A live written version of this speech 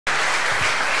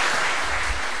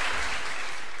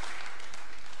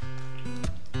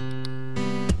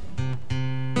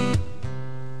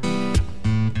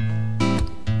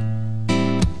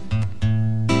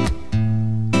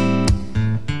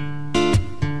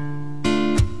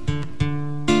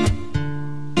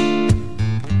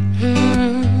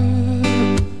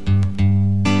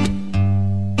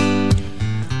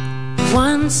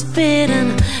once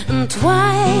bitten and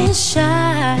twice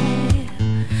shy.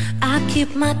 I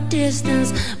keep my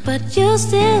distance, but you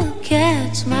still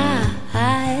catch my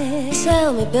eye.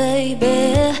 Tell me,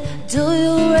 baby, do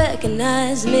you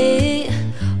recognize me?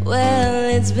 Well,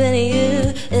 it's been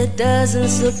you, it doesn't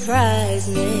surprise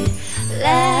me.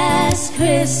 Last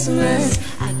Christmas,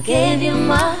 I gave you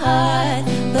my heart,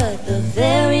 but the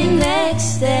very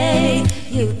next day,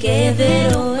 you gave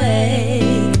it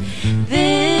away.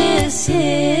 This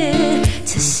year,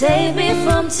 to save me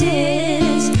from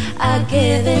tears, I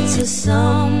gave it to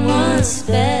someone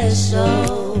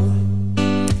special.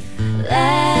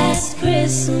 Last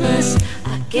Christmas,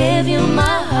 I gave you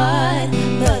my heart,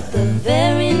 but the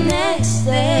very next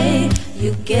day,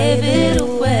 you gave it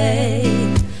away.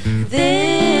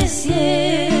 This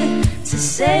year, to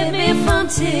save me from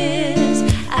tears,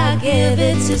 I gave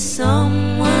it to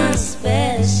someone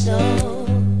special.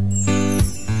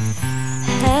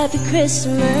 Happy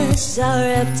Christmas, I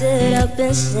wrapped it up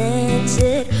and sent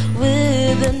it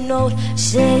with a note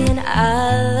saying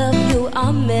I love you,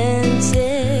 I meant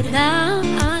it. Now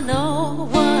I know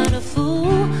what a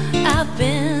fool I've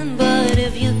been, but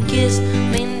if you kiss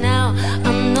me now,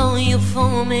 I know you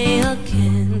for me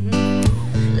again.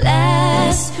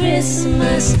 Last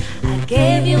Christmas, I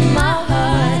gave you my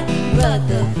heart, but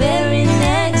the very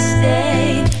next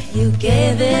day, you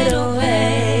gave it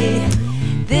away.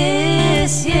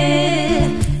 This year,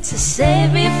 to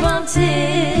save me from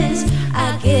tears,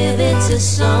 I give it to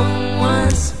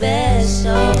someone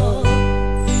special.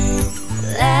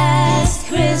 Last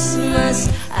Christmas,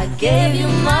 I gave you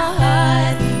my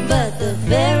heart, but the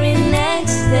very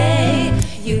next day,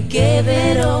 you gave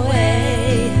it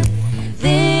away.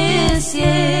 This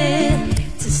year,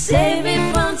 to save me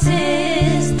from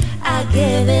tears, I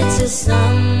give it to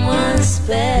someone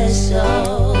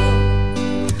special.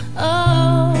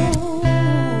 Oh,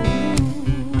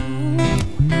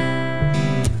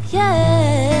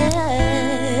 yeah.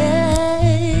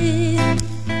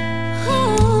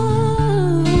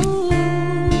 Ooh.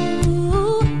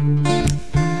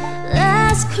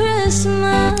 Last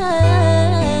Christmas,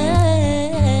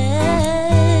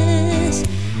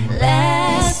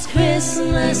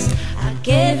 I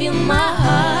gave you my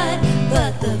heart,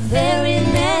 but the very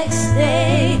next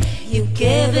day, you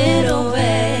gave it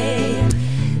away.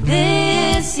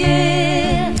 This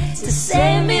year, to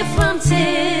save me from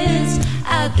tears,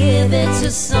 I'll give it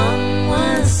to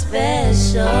someone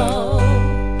special.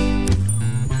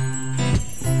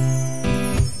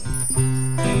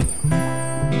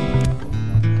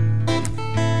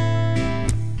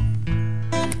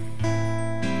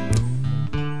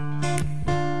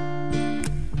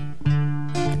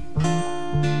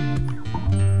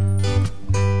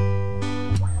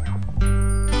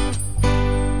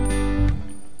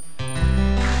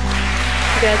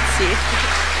 Grazie.